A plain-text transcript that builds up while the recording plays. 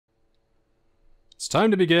It's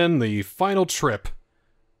time to begin the final trip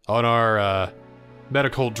on our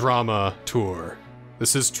medical drama tour.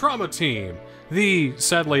 This is Trauma Team, the,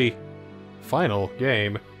 sadly, final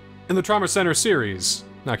game in the Trauma Center series.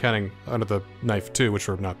 Not counting Under the Knife 2, which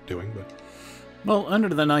we're not doing, but... Well, Under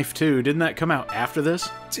the Knife 2, didn't that come out after this?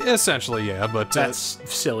 Essentially, yeah, but... That's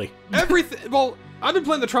silly. Everything... Well, I've been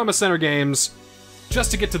playing the Trauma Center games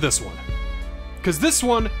just to get to this one. Because this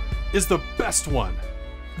one is the best one.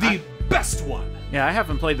 The best one. Yeah, I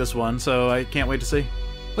haven't played this one, so I can't wait to see.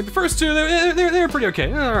 Like, the first two, they're pretty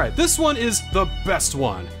okay. Alright, this one is the best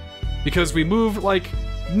one. Because we move, like,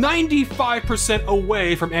 95%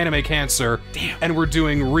 away from anime cancer. Damn. And we're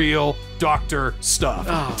doing real doctor stuff.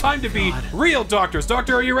 Oh, Time to be real doctors.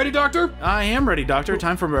 Doctor, are you ready, Doctor? I am ready, Doctor.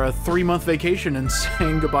 Time for a 3-month vacation and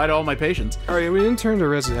saying goodbye to all my patients. Alright, we intern to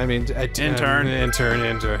resident. I mean, Intern.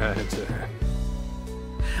 Intern.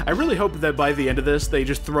 I really hope that by the end of this, they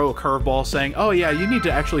just throw a curveball saying, oh yeah, you need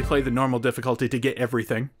to actually play the normal difficulty to get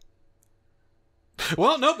everything.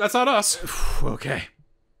 Well, nope, that's not us. Okay.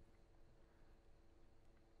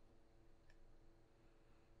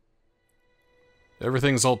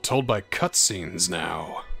 Everything's all told by cutscenes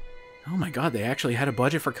now. Oh my god, they actually had a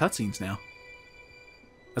budget for cutscenes now.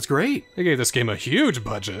 That's great. They gave this game a huge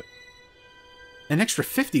budget. An extra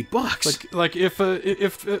 $50. Like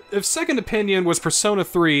if Second Opinion was Persona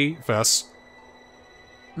 3, Fess.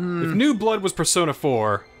 If New Blood was Persona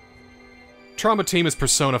 4, Trauma Team is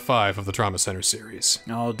Persona 5 of the Trauma Center series.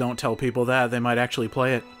 Oh, don't tell people that. They might actually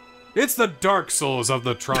play it. It's the Dark Souls of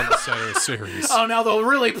the Trauma Center series. Oh, now they'll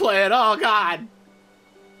really play it. Oh, God.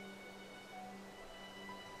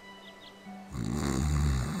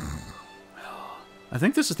 I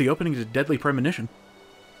think this is the opening to Deadly Premonition.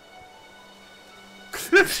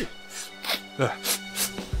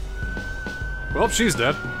 Well, she's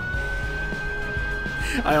dead.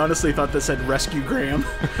 I honestly thought this said Rescue Graham.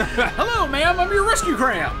 Hello, ma'am. I'm your Rescue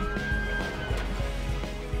Graham.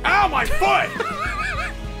 Ow, my foot!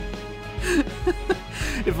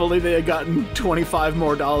 If only they had gotten $25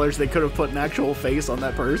 more, they could have put an actual face on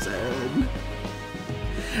that person.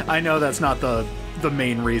 I know that's not the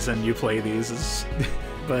main reason you play these,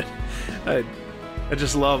 but I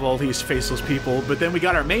just love all these faceless people. But then we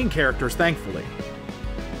got our main characters, thankfully.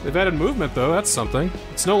 They've added movement, though. That's something.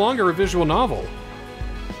 It's no longer a visual novel.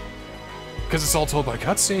 Because it's all told by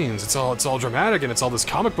cutscenes. It's all dramatic, and it's all this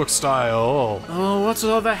comic book style. Oh, what's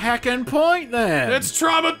all the heckin' point, then? It's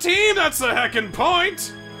Trauma Team, that's the heckin'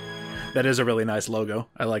 point! That is a really nice logo.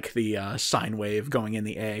 I like the sine wave going in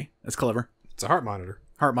the A. That's clever. It's a heart monitor.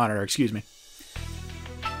 Heart monitor, excuse me.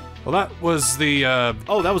 Well, that was the,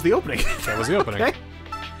 Oh, that was the opening. That was the opening. Okay.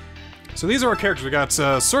 So these are our characters. We got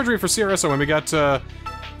surgery for CRSO, and we got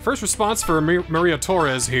first response for Maria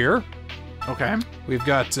Torres here. Okay. We've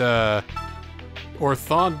got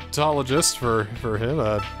orthodontologist for him.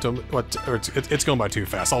 It's going by too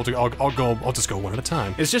fast. I'll just go one at a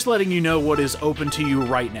time. It's just letting you know what is open to you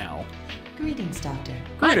right now. Greetings, Doctor.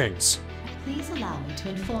 Greetings. Please allow me to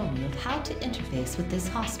inform you of how to interface with this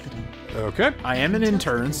hospital. Okay. I am an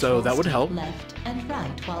intern, so that would help. Left and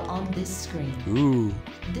right while on this screen. Ooh.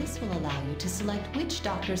 This will allow you to select which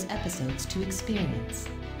doctor's episodes to experience.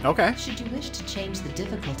 Okay. Should you wish to change the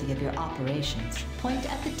difficulty of your operations, point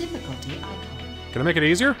at the difficulty icon. Can I make it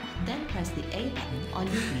easier? Then press the A button on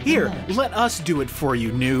your green Here, remote. let us do it for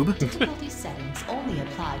you, noob. Difficulty settings only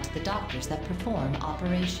apply to the doctors that perform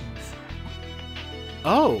operations.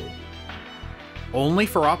 Oh. Only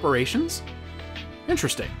for operations?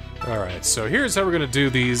 Interesting. Alright, so here's how we're gonna do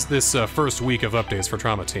this first week of updates for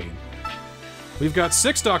Trauma Team. We've got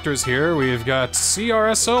 6 doctors here. We've got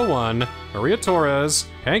CRSO1, Maria Torres,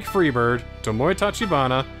 Hank Freebird, Tomoe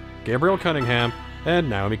Tachibana, Gabriel Cunningham, and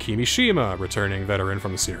Naomi Kimishima, returning veteran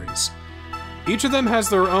from the series. Each of them has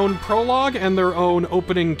their own prologue and their own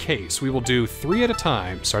opening case. We will do 3 at a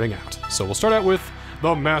time, starting out. So we'll start out with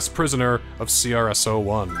the mass prisoner of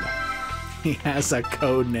CRSO1. He has a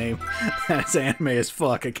code name. That's anime as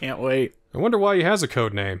fuck. I can't wait. I wonder why he has a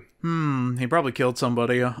code name. He probably killed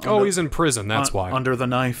somebody. Oh, he's in prison, that's why. Under the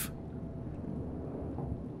knife.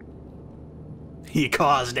 He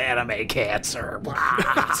caused anime cancer.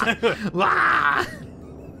 Blah.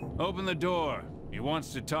 Open the door. He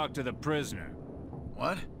wants to talk to the prisoner.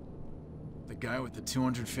 What? The guy with the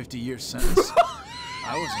 250-year sentence?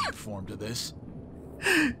 I wasn't informed of this.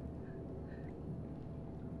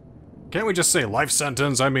 Can't we just say life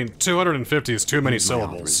sentence? I mean, 250 is too many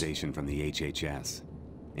syllables. Authorization from the HHS.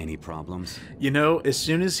 Any problems? You know, as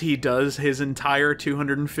soon as he does his entire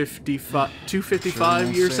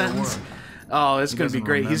 255-year sentence, oh, it's going to be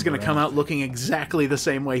great. He's going to come out looking exactly the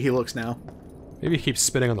same way he looks now. Maybe he keeps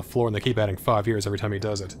spitting on the floor and they keep adding 5 years every time he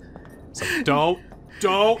does it. It's like, don't.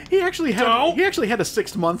 He actually had a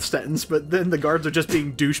 6-month sentence, but then the guards are just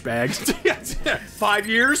being douchebags. 5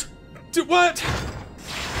 years? What?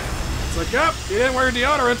 It's like, yep, you didn't wear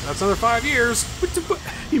deodorant. That's another 5 years.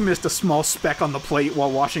 He missed a small speck on the plate while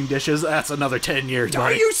washing dishes. That's another 10 years,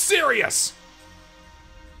 buddy. Are you serious?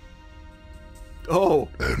 Oh.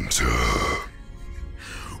 Enter.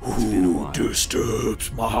 Who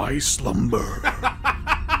Disturbs my slumber.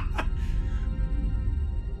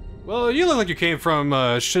 Well, you look like you came from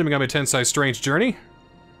Shin Megami Tensei Strange Journey.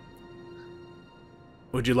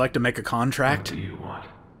 Would you like to make a contract? What do you want?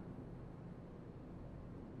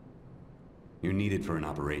 You're needed for an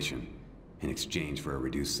operation, in exchange for a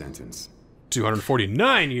reduced sentence.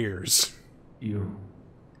 249 years. You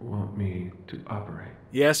want me to operate?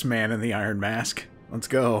 Yes, man in the Iron Mask. Let's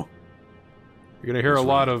go. You're gonna hear a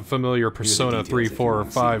lot of familiar Persona details 3, if you 4, or want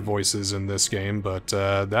to 5 see. voices in this game, but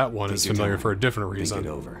that one is Take your familiar time. for a different Think reason. it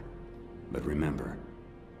over. But remember,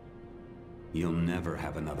 you'll never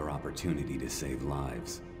have another opportunity to save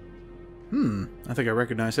lives. I think I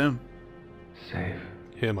recognize him. Save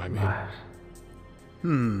Him, I mean. lives.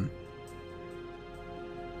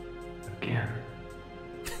 Again.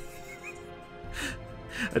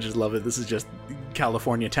 I just love it. This is just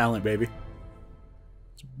California talent, baby.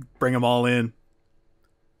 Let's bring them all in.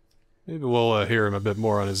 Maybe we'll hear him a bit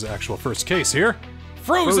more on his actual first case here.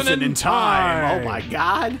 Frozen in time! Oh my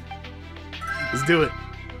god. Let's do it.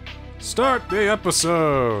 Start the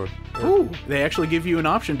episode! Ooh, they actually give you an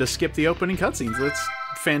option to skip the opening cutscenes. That's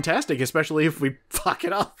fantastic, especially if we fuck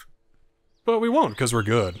it up. But we won't, because we're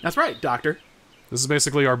good. That's right, Doctor. This is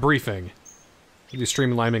basically our briefing. We'll be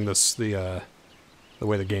streamlining this, the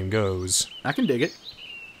way the game goes. I can dig it.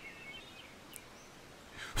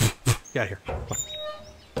 Get out of here.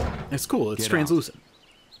 It's cool. It's Get translucent.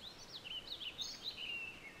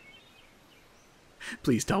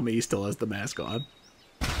 Please tell me he still has the mask on.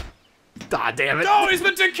 Ah, damn it. Oh, he's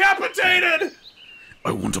been decapitated!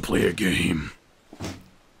 I want to play a game.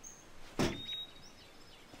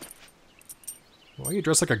 Why are you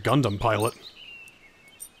dressed like a Gundam pilot?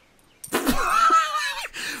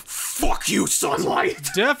 Fuck you, sunlight!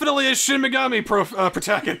 Definitely a Shin Megami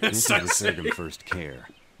protagonist. This is the Sirgum First Care.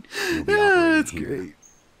 You'll be operating That's here. great.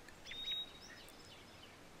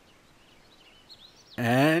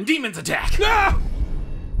 And demons attack! Ah!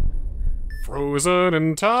 Frozen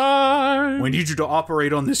in time. We need you to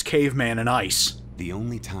operate on this caveman in ice. The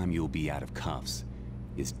only time you'll be out of cuffs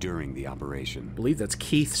is during the operation. I believe that's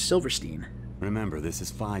Keith Silverstein. Remember, this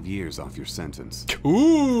is 5 years off your sentence.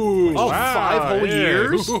 Ooh! Oh, wow, 5 whole yeah.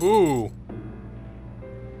 years? Ooh.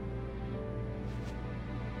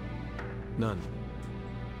 None.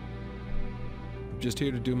 I'm just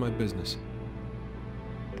here to do my business.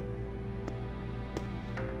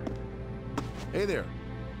 Hey there,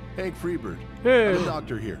 Hank Freebird. Hey. I'm a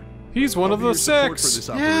doctor here. He's one I'll of be the your support 6. For this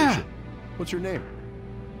Yeah. operation. What's your name?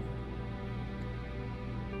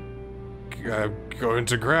 I'm going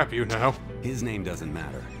to grab you now. His name doesn't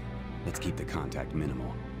matter. Let's keep the contact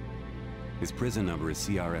minimal. His prison number is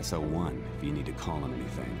CRS-01 if you need to call him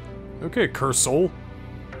anything. Okay, curse soul.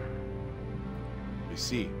 I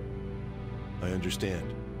see. I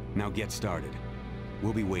understand. Now get started.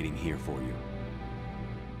 We'll be waiting here for you.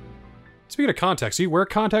 Speaking of contacts, do you wear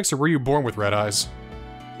contacts or were you born with red eyes?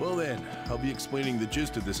 Well then, I'll be explaining the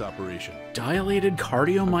gist of this operation. Dilated We'll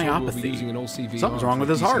be using cardiomyopathy. an OCV Something's arm wrong for with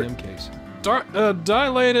his heart. DCM case.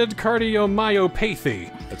 Dilated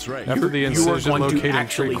cardiomyopathy. That's right. After the You are incision going to locating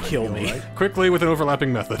actually treatment. kill me. Quickly with an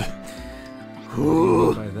overlapping method. What do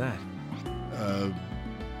you mean by that?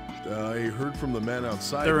 I heard from the man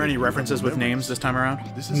outside. Are there that any you have references no with memories. names this time around?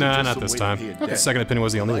 This isn't Nah, just not some this way time. to pay a Okay, debt. second opinion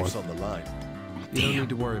was the only Life's one. on the line. You don't need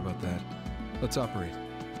to worry about that. Let's operate.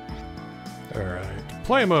 Alright.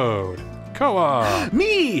 Play mode. Co-op.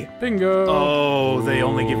 Me! Bingo. Oh, they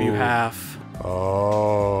only give you Ooh. half.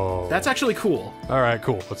 Oh. That's actually cool. Alright,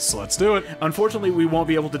 cool. Let's do it. Unfortunately, we won't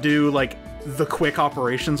be able to do, like, the quick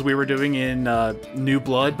operations we were doing in New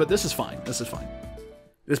Blood, but this is fine. This is fine.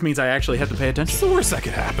 This means I actually have to pay It's attention. the worst that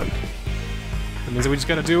could happen. That means that we just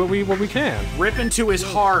gotta do what we can. Rip into his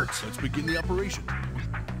heart. Let's begin the operation.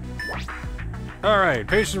 Alright,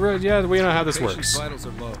 patient, yeah, we know how this Patient's works. vitals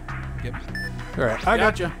are low. Yep. Alright,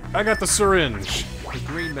 Gotcha. I got the syringe. The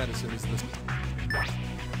green medicine is the...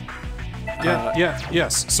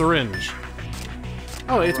 Yes, syringe.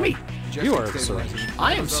 Oh, it's me. You are the Stabilizing. syringe.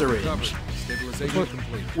 I am Vitals are syringe. recovered. Stabilization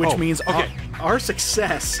complete. Which Oh, means okay. our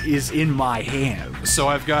success is in my hands. So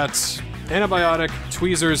I've got antibiotic,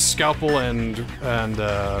 tweezers, scalpel, and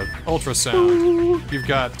ultrasound. You've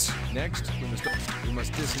got. Next, we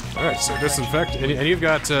must disinfect. All right, so disinfect, and you've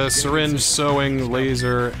got syringe, sewing,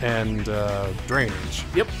 laser, and drainage.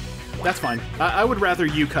 Yep, that's fine. I would rather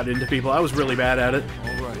you cut into people. I was really bad at it.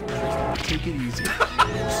 All right, take it easy.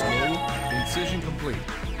 Slow. Incision complete.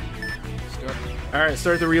 Start. All right,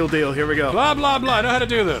 start the real deal. Here we go. Blah blah blah. I know how to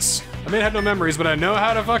do this. I may have no memories, but I know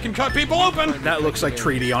how to fucking cut people open. That looks like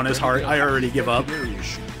treaty on his heart. I already give up.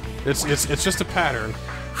 It's just a pattern.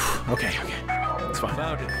 Okay, it's fine.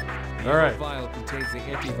 Found it. All right. Vial contains the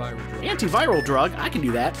antiviral drug. Antiviral drug. I can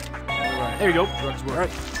do that. All right. There you go. Drugs work. All right.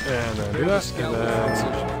 And then do that. And then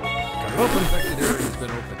cut it open. Infected area has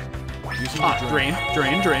been opened. Using the drug.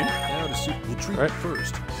 Drain. Now to suit. We'll treat Right. it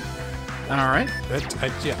first. All right.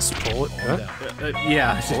 Yes, pull it.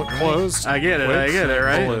 Yeah. Pull it closed. I get it. Pull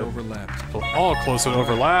Right. it. Overlapped. Pull all close and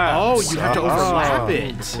overlap. Oh, you have to overlap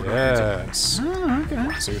it. Yes. Oh,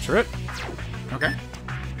 okay. Suture it. Okay.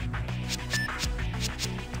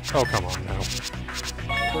 Oh, come on now.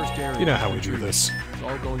 First area. You know how we do this. It's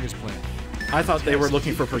all going as planned. I thought they were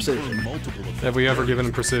looking for precision. Multiple effects. Have we ever given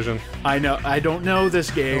him precision? I know. I don't know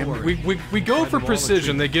this game. We go for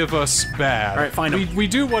precision, they give us bad. All right, find him. We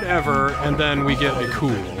do whatever, and then we get a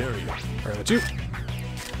cool. Alright, that's you.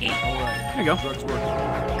 There you go. Drugs working.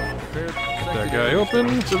 Prepared. That guy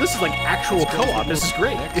open. So this is like actual co-op. This is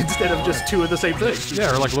great. Instead of just two of the same thing.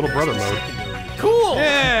 Yeah, or like little brother mode. Cool.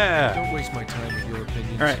 Yeah! Don't waste my time with your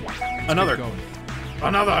opinions. All right. Another. Keep going.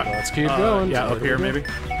 Another. Let's keep going. Yeah, up here maybe.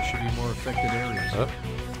 There should be more affected areas. Up.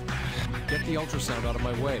 Get the ultrasound out of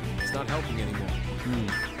my way. It's not helping anymore.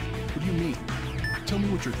 What do you mean? Tell me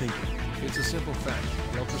what you're thinking. It's a simple fact.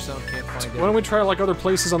 The ultrasound can't find Why don't we try like other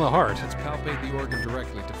places on the heart? Let's palpate the organ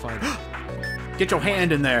directly to find it. Get your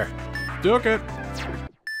hand in there. Duke it.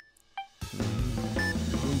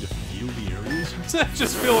 Going to feel the areas?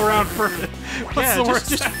 Just feel around for it. What's the worst?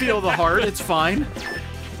 Just feel the heart. It's fine.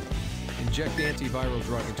 Inject the antiviral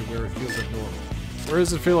drug into where it feels abnormal. Where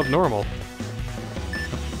does it feel abnormal?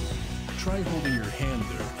 Try holding your hand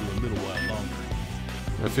there for a little while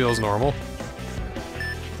longer. It feels normal.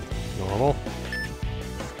 Normal.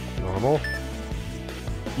 Normal.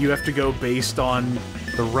 You have to go based on.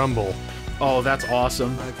 The rumble. Oh, that's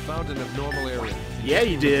awesome. I've found an abnormal area. Yeah,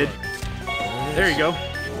 you did. There you go.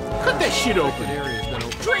 Cut that shit That open. area has been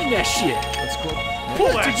opened. Drain that shit. Let's go. Pull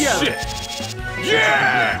that it together. shit.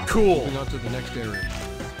 Yeah! Cool. Moving on to the next area.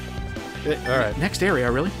 Alright. Next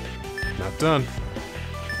area, really? Not done.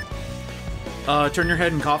 Turn your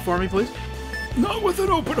head and cough for me, please. Not with an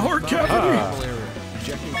open heart Found an cavity! abnormal area.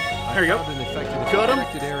 Injecting. There you go. Found an infected Cut 'em.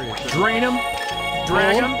 affected area. Drain him.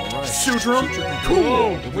 Drag him. Alright. Suture him. Suture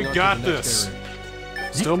Cool. complete. Moving We on to got the next this.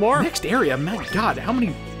 area. Still more? Next area. My God, how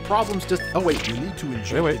many problems just? Oh wait. You need to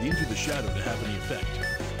inject wait. it into the shadow to have any effect.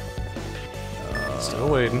 Still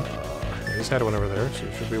waiting. I just had one over there, so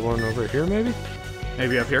there should be one over here, maybe?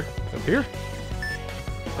 Maybe up here. Up here?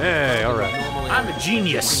 Hey, alright. Normal I'm area. a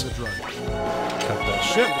genius. Injecting the drug. Cut that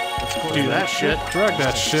shit. Let's close Do the that next shit. Drag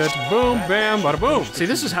that shit. Boom, bam, bada boom. See,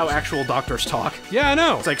 this is how actual doctors talk. Yeah, I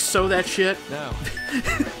know. It's like, sew that shit. Now,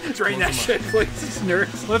 Drain that shit, please,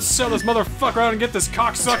 nurse. Let's sell this motherfucker out and get this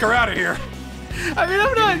cocksucker out of here. I mean,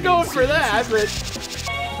 I'm not going for that, but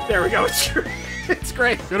there we go. It's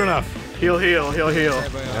great. Good enough. Heal.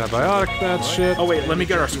 Antibiotic that shit. Oh wait, let me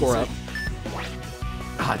get our score up.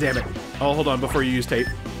 Ah, damn it. Oh, hold on before you use tape.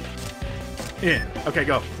 In. Okay,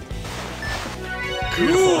 go.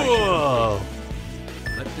 Cool.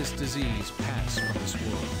 let this disease pass from this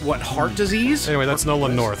world. What, heart disease? Anyway, that's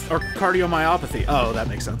Nolan North. Or cardiomyopathy. Oh, that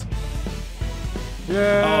makes sense.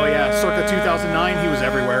 Yeah. Oh yeah, circa 2009, he was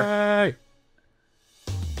everywhere.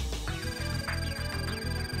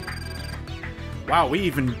 Wow, we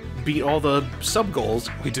even beat all the sub goals.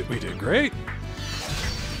 We did great.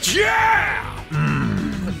 Yeah!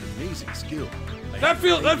 Amazing skill. That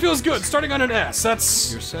feels good. Starting on an S.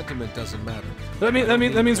 That's Your sentiment doesn't matter. that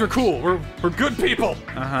means we're cool. We're good people.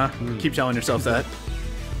 Keep telling yourself that.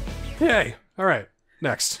 Yay. All right.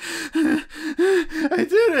 Next. I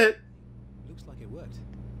did it. Looks like it worked.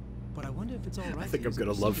 But I wonder if it's all right. I think I'm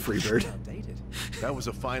gonna love Freebird. That was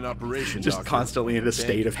a fine operation, Just Doctor. constantly in a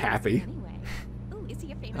state of happy.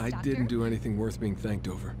 I didn't do anything worth being thanked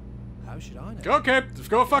over. How should I know? Okay.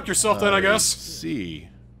 Go fuck yourself then, I guess. See.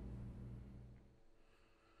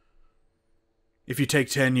 If you take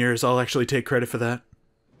 10 years, I'll actually take credit for that.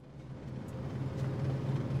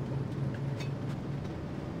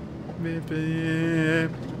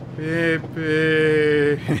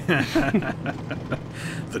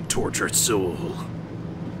 The tortured soul.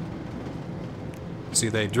 See,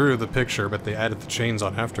 they drew the picture, but they added the chains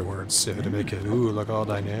on afterwards to make it, ooh, look all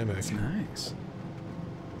dynamic. That's nice.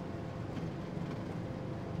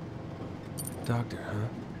 Doctor,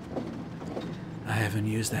 huh? I haven't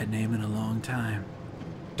used that name in a long time.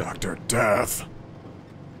 Dr. Death.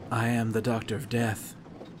 I am the Doctor of Death.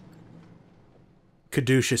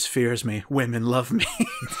 Caduceus fears me. Women love me.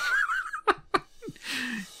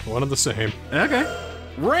 One of the same. Okay.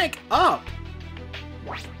 Rank up!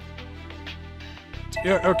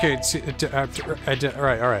 Yeah, okay, see,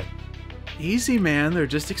 alright. Easy, man. They're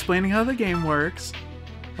just explaining how the game works.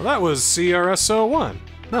 Well, that was CRSO1.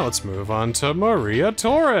 Now let's move on to Maria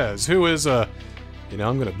Torres, who is you know,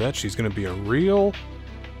 I'm gonna bet she's gonna be a real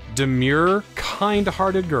demure,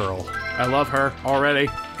 kind-hearted girl. I love her already.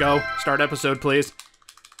 Go. Start episode, please.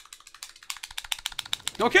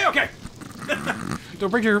 Okay. Don't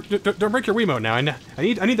break your Wiimote now. I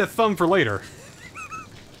need that thumb for later.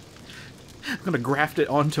 I'm gonna graft it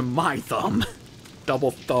onto my thumb.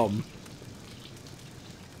 Double thumb.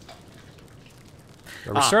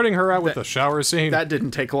 Are we starting her out with the shower scene? That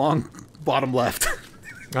didn't take long. Bottom left.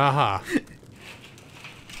 Aha.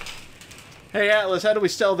 Hey Atlas, how do we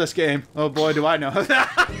sell this game? Oh boy, do I know.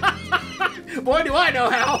 Boy, do I know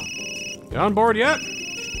how. You on board yet?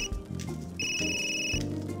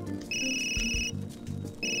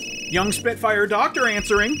 Young Spitfire Doctor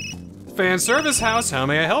answering. Fan service house, how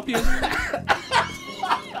may I help you?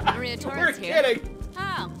 Maria Torres We're here. kidding.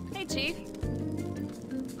 Oh, hey Chief.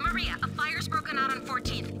 Maria, a fire's broken out on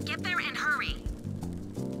 14th. Get there and hurry.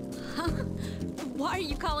 Why are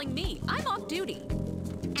you calling me? I'm off duty.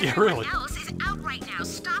 Yeah, really. Everyone else is out right now.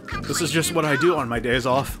 Stop complaining. This is just what I do on my days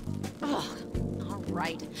off. Ugh, all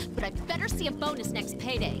right, but I better see a bonus next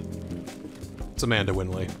payday. It's Amanda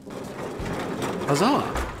Winley.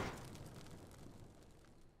 Huzzah.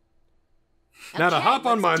 Now to hop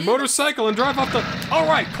on my motorcycle and drive off the... All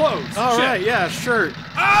right, close. All Shit. right, yeah, sure.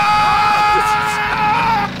 Hell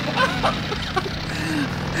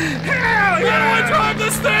yeah! How do I drive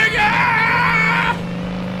this thing?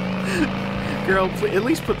 Girl, please, at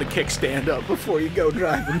least put the kickstand up before you go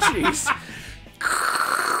driving. Jeez.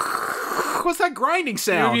 What's that grinding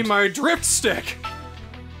sound? Maybe my drift stick.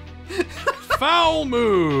 Foul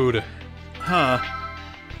mood. Huh.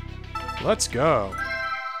 Let's go.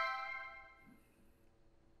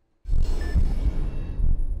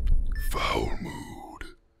 Foul mood.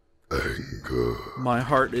 Anger. My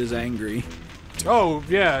heart is angry. Oh,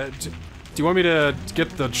 yeah. Do you want me to get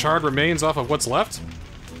the charred remains off of what's left?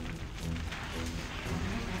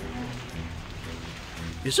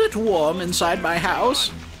 Is it warm inside my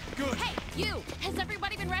house? Hey, you! Has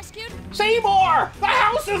everybody been rescued? Seymour! The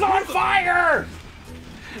house is on fire!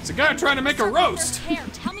 It's a guy trying to make a roast.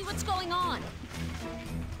 Tell me what's going on.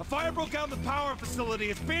 A fire broke out in the power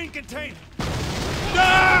facility. It's being contained.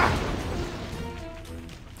 Ah!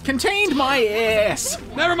 Contained my ass!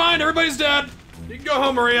 Never mind, everybody's dead. You can go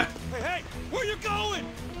home, Maria. Hey, where you going?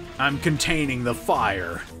 I'm containing the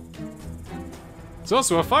fire. It's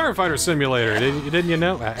also a firefighter simulator, didn't you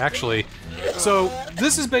know? Actually, so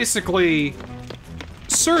this is basically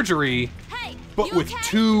surgery, but with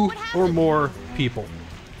 2 or more people,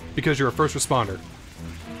 because you're a first responder.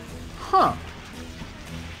 Huh.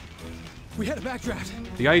 We had a backdraft.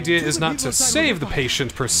 The idea is not to save the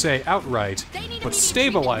patient per se outright, but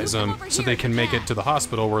stabilize them so they can make it to the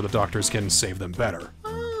hospital where the doctors can save them better.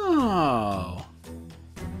 Oh.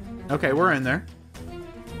 Okay, we're in there.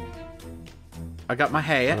 I got my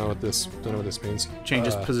hat. Don't know what this means.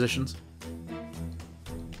 Changes positions.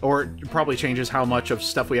 Or it probably changes how much of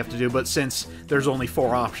stuff we have to do, but since there's only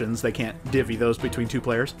 4 options, they can't divvy those between 2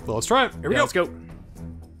 players. Well, let's try it. Here we go. Let's go.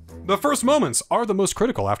 The first moments are the most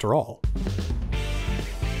critical, after all.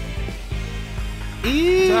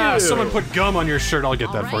 Ew. Ah, someone put gum on your shirt. I'll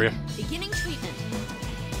get that for you. Beginning treatment.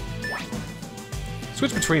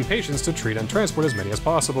 Switch between patients to treat and transport as many as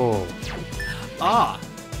possible. Ah.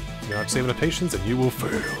 If you're not saving the patients, then you will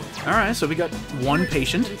fail. All right, so we got 1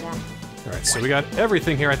 patient. All right, so we got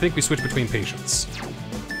everything here. I think we switch between patients.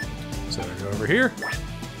 So go over here.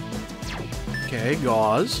 Okay,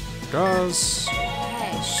 gauze. Gauze.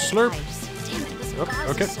 Slurp. Damn it, this Oh, gauze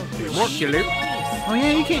okay. is so More. slurp. Oh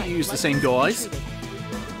yeah, you can't use the same gauze.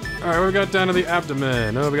 All right, what we got down to the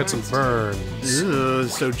abdomen? Oh, we got some burns. Ugh,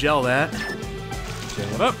 so gel that.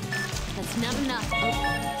 Gel it up. That's not enough.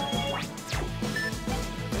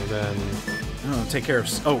 And then Oh, take care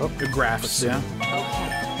of grafts. Yeah.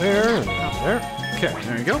 there and there. Okay.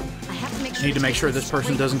 There you go. I have to make sure Need to make sure this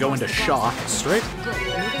person doesn't go into shock. Straight. Good.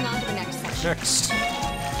 Moving on to the next section. Next.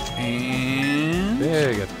 And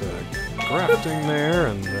Yeah, get the grafting there,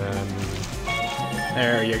 and then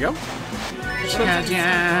There you go.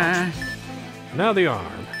 Now the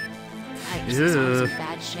arm. This arm's in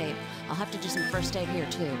bad shape. I'll have to do some first aid here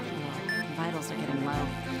too. Oh, vitals are getting low.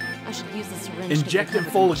 I should use the syringe. Inject him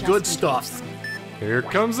full of good stuff. Here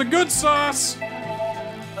comes the good sauce.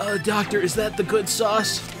 Doctor, is that the good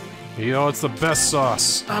sauce? You know, it's the best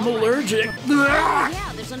sauce. I'm allergic. Yeah,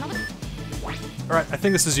 there's another. Alright, I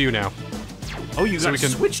think this is you now. Oh, you gotta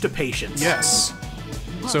switch to patients. Yes.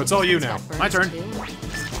 So it's all you now. My turn.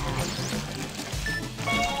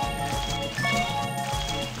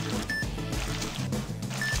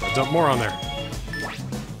 Dump more on there.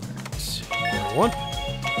 1.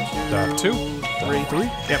 Two. 3.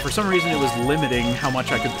 Yeah, for some reason it was limiting how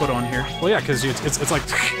much I could put on here. Well, yeah, because it's like...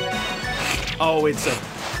 Oh, it's a...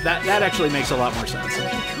 That actually makes a lot more sense.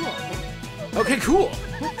 Okay, cool.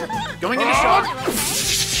 Going into shock.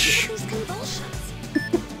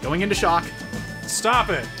 Going into shock. Stop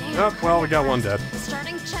it. Oh, well, we got one dead.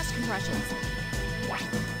 Starting chest compressions.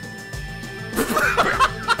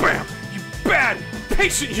 Bam! You bad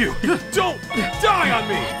patient, you! Don't die on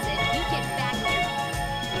me!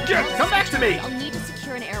 Come back to me! I'll need to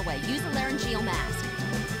secure an airway. Use a laryngeal mask.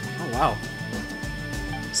 Oh, wow.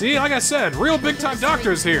 See, like I said, real big-time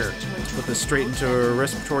doctors here. Put this straight into a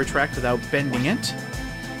respiratory tract without bending it.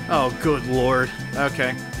 Oh, good lord.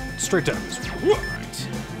 Okay. Straight down. Right.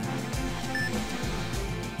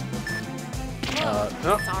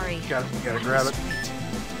 Oh, sorry. Gotta grab it.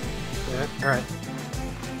 Yeah, alright.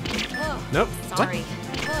 Nope. Sorry.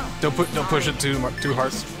 Don't push it too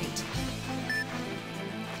hard.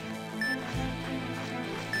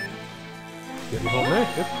 Get me hold there.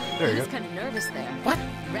 Yep. There you go. Kind of nervous there. What?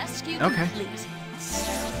 Rescue okay. complete.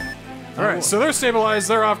 Alright, so they're stabilized,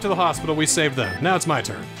 they're off to the hospital, we saved them. Now it's my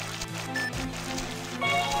turn.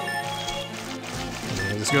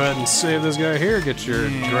 Let's go ahead and save this guy here, get your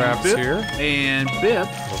grabs bip, here. And bip.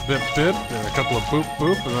 A bip, and a couple of boop,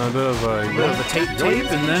 and then a bit of a tape,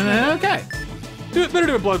 and then, okay. Better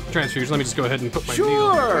do a blood transfusion. Let me just go ahead and put my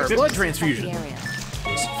Sure, blood transfusion.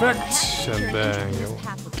 Disinfect, and then...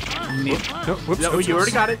 No, whoops, no, you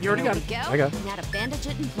already got it, you already got it. I got it. Now to bandage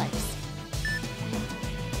it in place.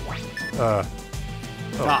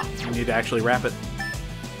 You need to actually wrap it.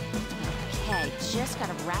 Okay, just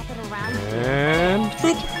gotta wrap it around. And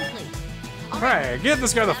boop. Alright, get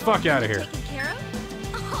this guy the fuck out of here. Taken care of?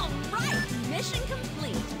 Alright, mission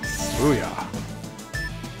complete. Booyah.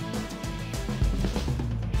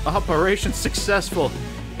 Operation successful.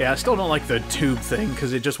 Yeah, I still don't like the tube thing,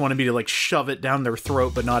 because it just wanted me to, like, shove it down their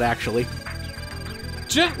throat, but not actually.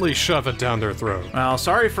 Gently shove it down their throat. Well,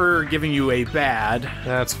 sorry for giving you a bad.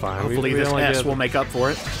 That's fine. Hopefully this S will make up for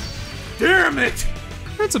it. Damn it!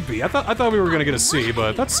 That's a B. I thought we were gonna get a C,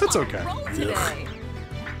 but that's okay.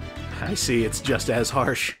 I see, it's just as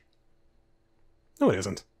harsh. No, it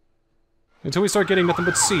isn't. Until we start getting nothing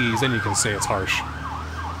but C's, then you can say it's harsh.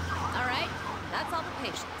 Alright, that's all the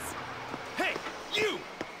patients. Hey, you!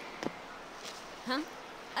 Huh?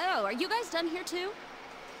 Oh, are you guys done here too?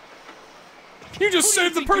 You just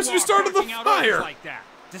saved the person who started the fire! Like that?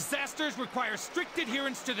 Disasters require strict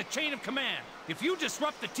adherence to the chain of command. If you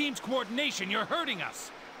disrupt the team's coordination, you're hurting us.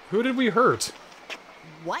 Who did we hurt?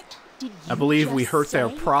 What did you I believe we just hurt their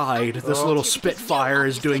say? pride. This little Spitfire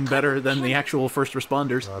is doing better than the actual first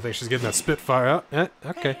responders. I think she's getting that Spitfire out.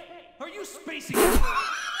 Okay. Hey, are you spacing?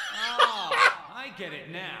 Oh, I get it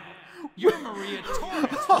now. You're Maria Torres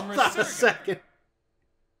from Hold on a second.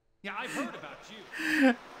 Yeah, I've heard about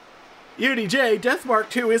you. UDJ, Deathmark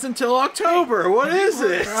 2 isn't until October. What is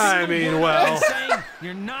this? I mean, well... I'm saying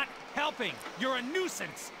you're not helping. You're a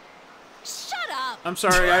nuisance. Shut up! I'm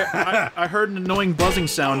sorry, I heard an annoying buzzing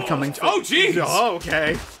sound coming through. Oh, jeez! Oh,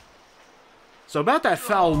 okay. So about that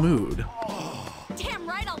foul mood. Damn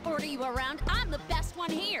right I'll order you around. I'm the best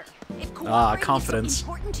one here. If confidence. is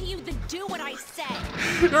important to you, then do what I say.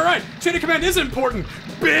 Alright, chain of command is important,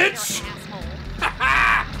 bitch!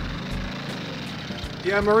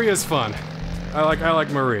 Yeah, Maria's fun. I like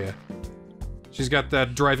Maria. She's got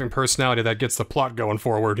that driving personality that gets the plot going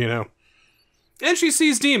forward, you know? And she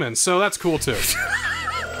sees demons, so that's cool too.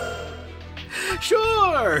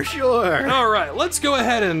 Sure. Alright, let's go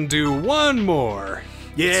ahead and do one more.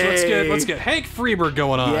 Yay. So let's get Hank Freeberg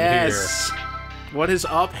going on here. What is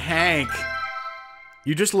up, Hank?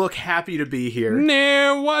 You just look happy to be here.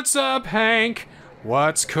 Nah, what's up, Hank?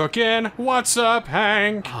 What's cooking? What's up,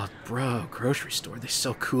 Hank? Oh, bro, grocery store. They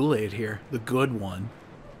sell Kool-Aid here. The good one.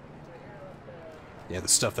 Yeah, the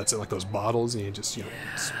stuff that's in like those bottles and you just, you know.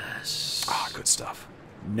 Yes. Good stuff.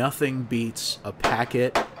 Nothing beats a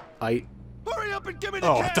packet. Hurry up and give me the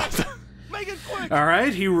cash! Make it quick! All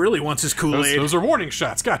right, he really wants his Kool-Aid. Those are warning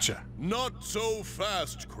shots. Gotcha. Not so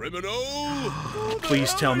fast, criminal!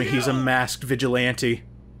 Please tell me he's a masked vigilante.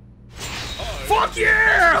 Fuck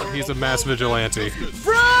yeah! He's a mass vigilante.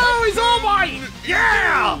 Bro, he's all might!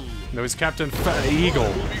 Yeah! No, he's Captain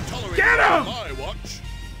Eagle. Get him!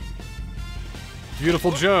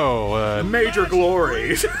 Beautiful Joe. Major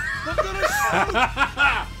glories.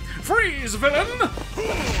 Freeze, villain!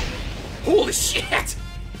 Holy shit!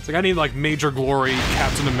 It's like I need like Major Glory,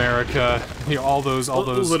 Captain America, you know, all those. A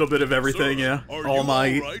little bit of everything, yeah. All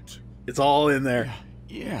might. It's all in there.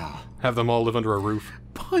 Yeah. Have them all live under a roof.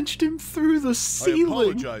 Punched him through the ceiling. I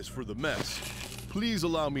apologize for the mess. Please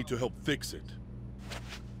allow me to help fix it.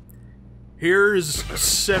 Here's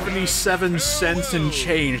 77 cents and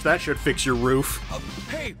change. That should fix your roof.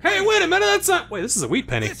 Hey, wait a minute, that's not... Wait, this is a wheat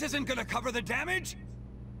penny. This isn't gonna cover the damage?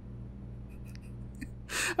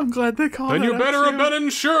 I'm glad they called Then you better have been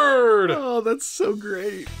insured! Oh, that's so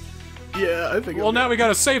great. Yeah, I think... Well, now we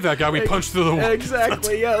gotta save that guy we punched through the wall.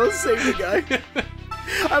 Exactly, yeah, let's save the guy.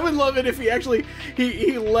 I would love it if he actually...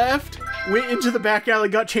 He left, went into the back alley,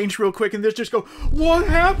 got changed real quick, and just go, what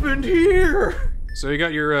happened here? So you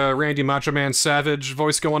got your Randy Macho Man Savage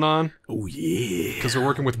voice going on? Oh, yeah. Because we're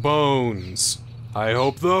working with bones. I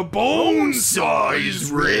hope the bone saw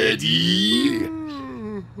is ready!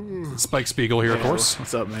 Spike Spiegel here, of course.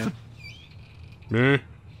 What's up, man? Meh.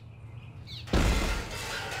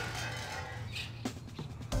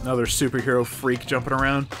 Another superhero freak jumping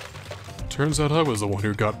around. Turns out I was the one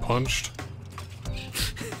who got punched.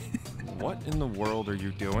 What in the world are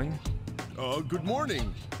you doing? Good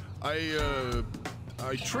morning. I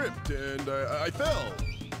tripped and I fell.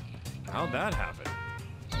 How'd that happen?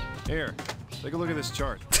 Here, take a look at this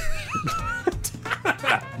chart.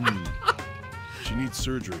 She needs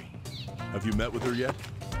surgery. Have you met with her yet?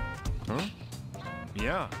 Huh?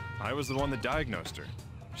 Yeah, I was the one that diagnosed her.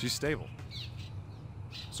 She's stable.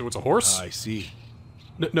 So it's a horse? I see.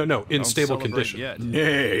 No, in Don't stable celebrate condition. Yet.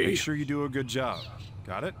 Nay. Make sure you do a good job.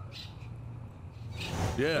 Got it?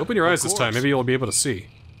 Yeah. Open your eyes this time, maybe you'll be able to see.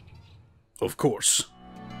 Of course.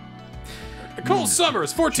 Nicole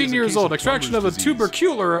Summers, 14 years old, extraction of a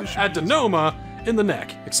tubercular adenoma in the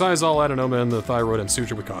neck. Excise all adenoma in the thyroid and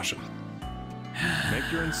suture with caution.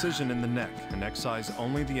 Make your incision in the neck and excise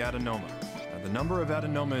only the adenoma. Now, the number of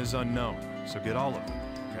adenoma is unknown, so get all of them,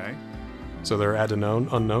 okay? So they're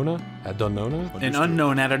unknowna? An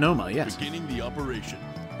unknown adenoma, yes. Beginning the operation.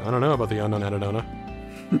 I don't know about the unknown adenoma.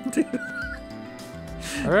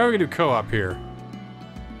 Alright, we're gonna do co-op here.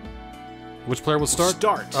 Which player will start?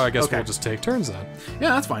 Start. Oh, I guess Okay. we'll just take turns then. Yeah,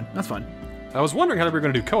 that's fine. That's fine. I was wondering how they were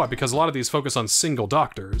going to do co-op because a lot of these focus on single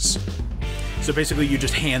doctors. So basically, you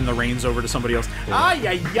just hand the reins over to somebody else. Ay,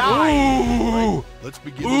 ay, ay! Ooh! Let's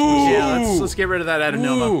begin Yeah, let's get rid of that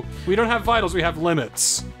adenoma. Ooh! We don't have vitals, we have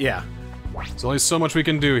limits. Yeah. There's only so much we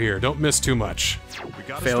can do here. Don't miss too much. We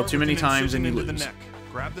gotta Fail start too with many an times and incision you into lose. the neck.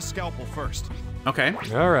 Grab the scalpel first. Okay.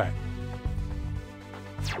 Alright.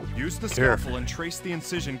 Use the Here. scalpel and trace the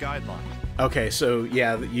incision guideline. Okay, so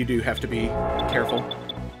yeah, you do have to be careful.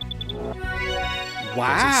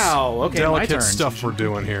 Wow. Okay, my Delicate turn. stuff we're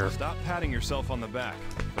doing here. Stop patting yourself on the back.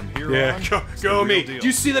 From here Yeah, on, go it's the me. real deal. Do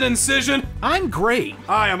you see that incision? I'm great.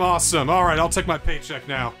 I am awesome. Alright, I'll take my paycheck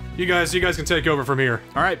now. You guys can take over from here.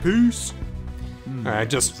 All right, peace. Alright,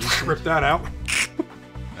 just rip that out.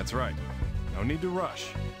 That's right. No need to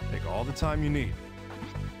rush. Take all the time you need.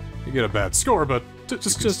 You get a bad score, but You can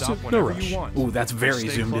just stop no whenever rush. you want. Ooh, that's very Stay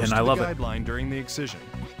zoomed close in. to I love the it. guideline during the excision.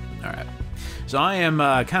 All right. So I am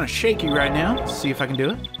kind of shaky right now. Let's see if I can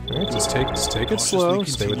do it. Alright, just take it slow.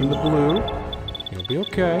 Stay within the blue. You'll be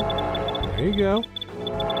okay. There you go.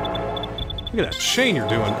 Look at that chain you're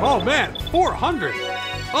doing. Oh man, 400!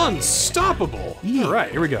 Unstoppable! Yeah.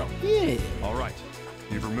 Alright, here we go. Yeah. All right.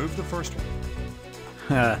 You've removed the first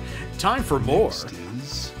one. Time for more.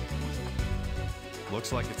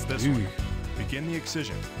 Looks like it's this Ooh. one. Begin the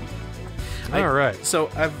excision. Alright. So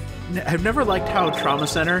I've never liked how Trauma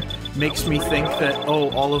Center makes me think that, oh,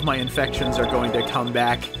 all of my infections are going to come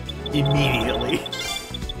back immediately.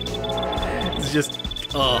 It's just,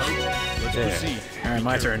 ugh. Let's proceed. All right,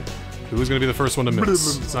 my turn. Who's gonna be the first one to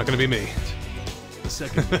miss? It's not gonna be me. The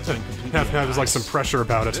second one's incomplete. There's like some pressure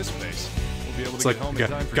about At it. this pace, we'll be able It's to like, get home in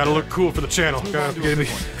time for gotta dinner. look cool for the channel. Let's move on to a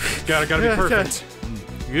Gotta good be perfect.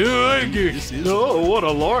 Oh, what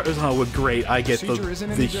a large! Oh, great! I get Procedure isn't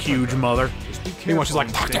the any different, huge though. mother. Just be Meanwhile, she's careful like,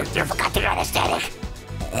 and Doctor, stay you forgot the anesthetic.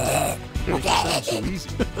 Sounds so easy.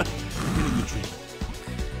 Beginning the treatment.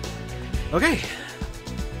 Okay.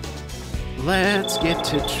 Let's get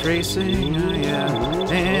to tracing,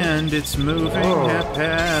 and it's moving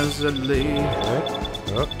haphazardly.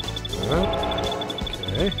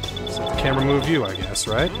 Okay. So the camera move you, I guess,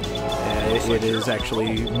 right? It is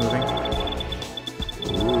actually moving.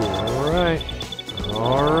 Ooh, alright.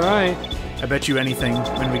 Alright. I bet you anything,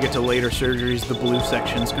 when we get to later surgeries, the blue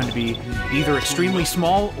section's going to be either extremely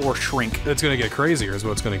small or shrink. It's going to get crazier is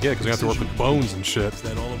what it's going to get, because we have to work with bones and shit. Is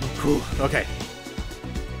that all of them? Whew, okay.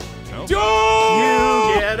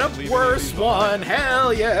 Oh! You get a worse one,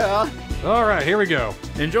 hell yeah! Alright, here we go.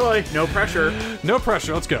 Enjoy, no pressure. No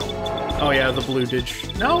pressure, let's go. Oh yeah, the blue did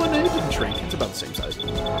no, and it didn't shrink. It's about the same size.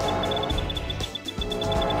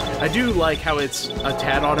 I do like how it's a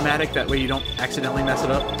tad automatic, that way you don't accidentally mess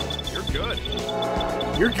it up. You're good.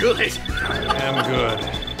 You're good. I am good.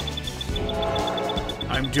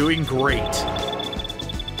 I'm doing great.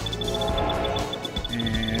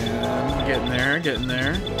 And getting there, getting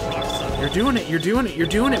there. You're doing it, you're doing it, you're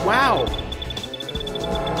doing it, wow!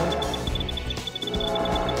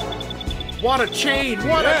 What a chain,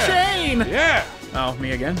 what a chain! Yeah! Oh,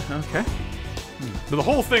 me again? Okay. The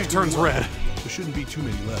whole thing turns red. There shouldn't be too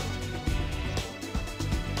many left.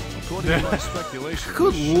 According to my speculation,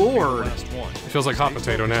 Good this should be the lord. last one. It feels like hot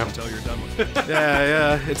potato now. Until you're done with it.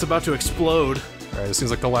 Yeah, it's about to explode. Alright, this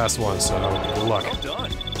seems like the last one, so good luck. Well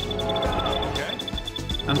done. Okay.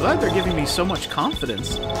 I'm glad they're giving me so much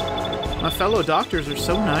confidence. My fellow doctors are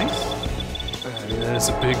so nice. It's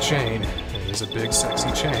a big chain. It is a big,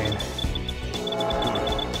 sexy chain.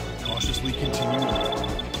 Cautiously continue on.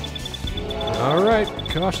 Alright,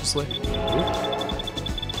 cautiously.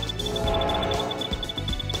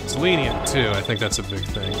 It's lenient, too. I think that's a big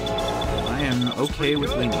thing. I am okay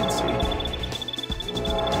with leniency.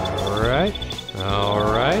 Alright.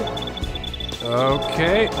 Alright.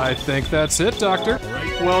 Okay, I think that's it, Doctor.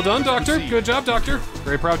 Well done, Doctor. Good job, Doctor.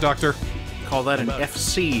 Very proud, Doctor. Call that an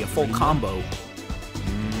FC, a full combo.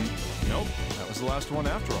 Nope, that was the last one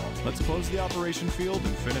after all. Let's close the operation field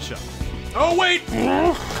and finish up. Oh, wait!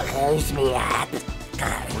 Close me up.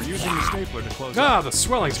 We're using the stapler to close Ah, up. the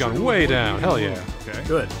swelling's gone way down. Hell yeah. Okay.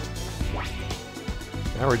 Good.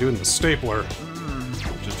 Now we're doing the stapler.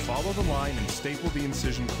 Just follow the line and staple the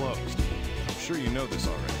incision closed. I'm sure you know this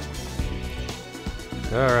already.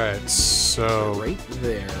 Alright, so... Right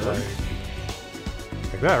there.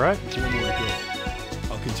 Like that, right? One more to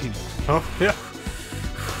go. I'll continue. Oh, yeah.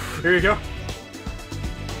 Here you go.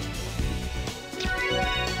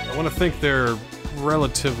 I want to think they're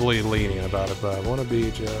relatively lenient about it, but I want to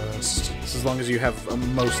be just... As long as you have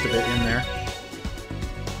most of it in there.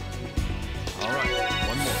 Alright,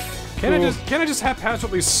 one more. Can I just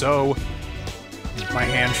haphazardly sew? My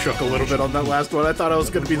hand shook a little bit on that last one. I thought I was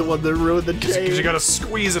going to be the one that ruined the chain. Because you gotta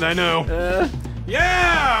squeeze it, I know.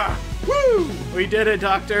 Yeah! Woo! We did it,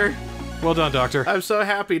 Doctor. Well done, Doctor. I'm so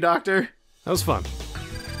happy, Doctor. That was fun.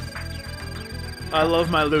 I love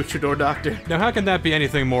my luchador, Doctor. Now, how can that be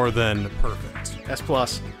anything more than perfect? S+.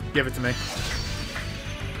 Give it to me.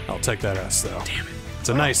 I'll take that S, though. Damn it. It's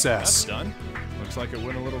a nice That's S. done. Looks like it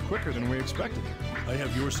went a little quicker than we expected. I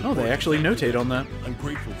have your Oh, support. they actually notate on that. I'm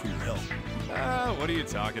grateful for your help. Ah, what are you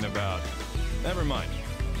talking about? Never mind.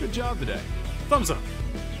 Good job today. Thumbs up.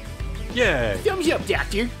 Yay. Thumbs up,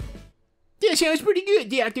 Doctor. That sounds pretty good,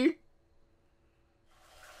 Doctor.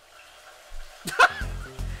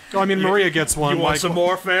 Oh, I mean, Maria gets one. You want like, some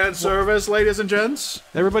more fan service, ladies and gents?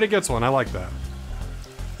 Everybody gets one. I like that.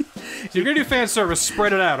 If you're gonna do fan service,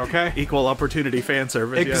 spread it out, okay? Equal opportunity fan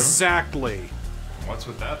service, Exactly. What's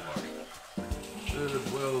with that look?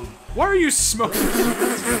 Well... Why are you smoking?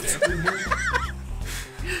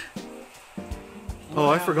 Oh,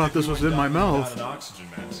 I forgot this was in my mouth. An oxygen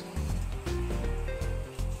mask.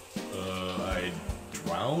 I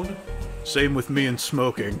drowned? Same with me and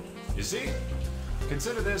smoking. You see?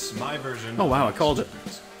 Consider this my version. Oh wow, I called it.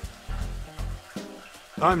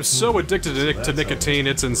 I'm so addicted to nicotine,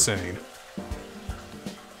 it's insane.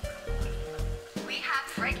 We have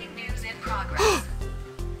breaking news in progress.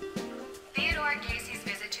 Theodore Gacy's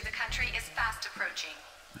visit to the country is fast approaching.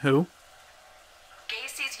 Who?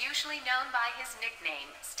 Gacy's usually known by his nickname,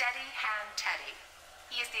 Steady Hand Teddy.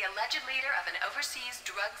 He is the alleged leader of an overseas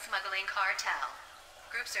drug smuggling cartel.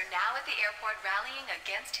 Groups are now at the airport rallying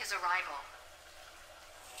against his arrival.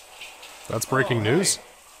 That's breaking news. Hey.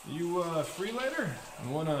 You, free later?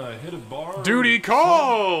 Wanna hit a bar? Duty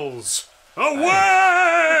calls!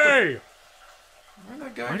 Away! Where'd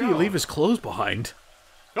that guy Why go? do you leave his clothes behind?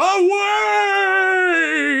 Away!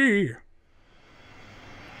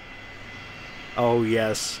 Oh,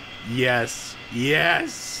 yes. Yes.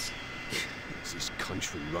 Yes! Is this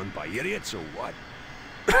country run by idiots or what?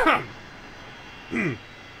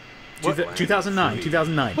 2009.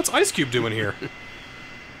 2009. What's Ice Cube doing here?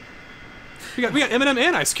 We got Eminem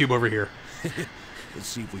and Ice Cube over here. Let's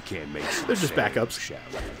see if we can't make some They're just sand, backups. shall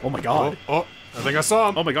we? Oh my god. Oh, I think I saw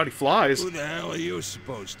him. Oh my god, he flies. Who the hell are you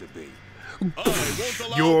supposed to be?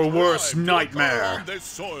 Your worst nightmare. On this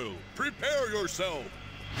soil. Prepare yourself.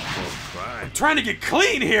 I'm trying to get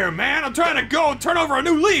clean here, man. I'm trying to go and turn over a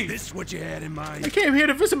new leaf. This is what you had in mind? I came here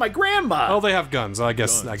to visit my grandma. Oh, they have guns. I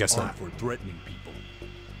guess Guns not. aren't for threatening people.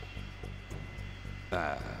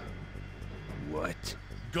 What?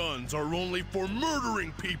 Guns are only for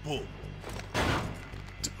murdering people.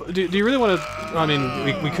 Do you really want to? I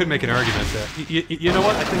mean, we could make an argument that you know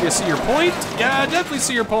what? I think I see your point. Yeah, I definitely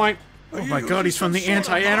see your point. Oh my god, he's from the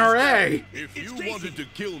anti-NRA. If you wanted to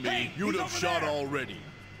kill me, you'd have shot already.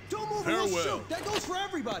 Don't move, Farewell. we'll shoot. That goes for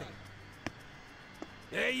everybody.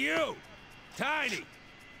 Hey, you! Tiny!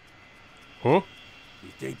 Huh? You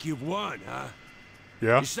think you've won, huh?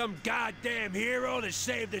 Yeah. You're some goddamn hero to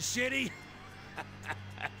save the city?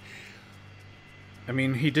 I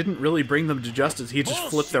mean, he didn't really bring them to justice. He just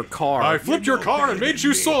flipped their car. I flipped your car and made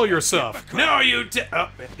you soil yourself. No, you did. Oh,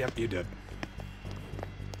 yep, you did.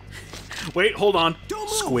 Wait, hold on.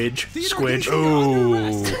 Squidge. Squidge.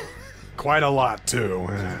 Ooh. Quite a lot, too.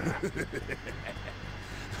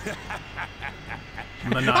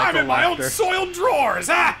 I'm in my own soiled drawers!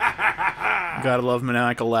 Gotta love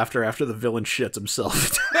maniacal laughter after the villain shits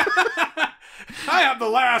himself. I have the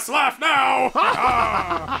last laugh now!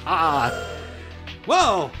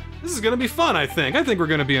 Well, this is gonna be fun, I think. I think we're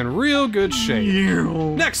gonna be in real good shape.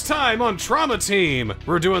 Next time on Trauma Team,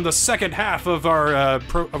 we're doing the second half of our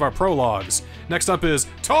prologues. Next up is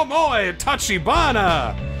Tomoe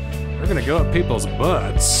Tachibana. We're gonna go up people's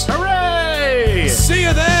butts. Hooray! See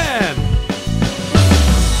you then!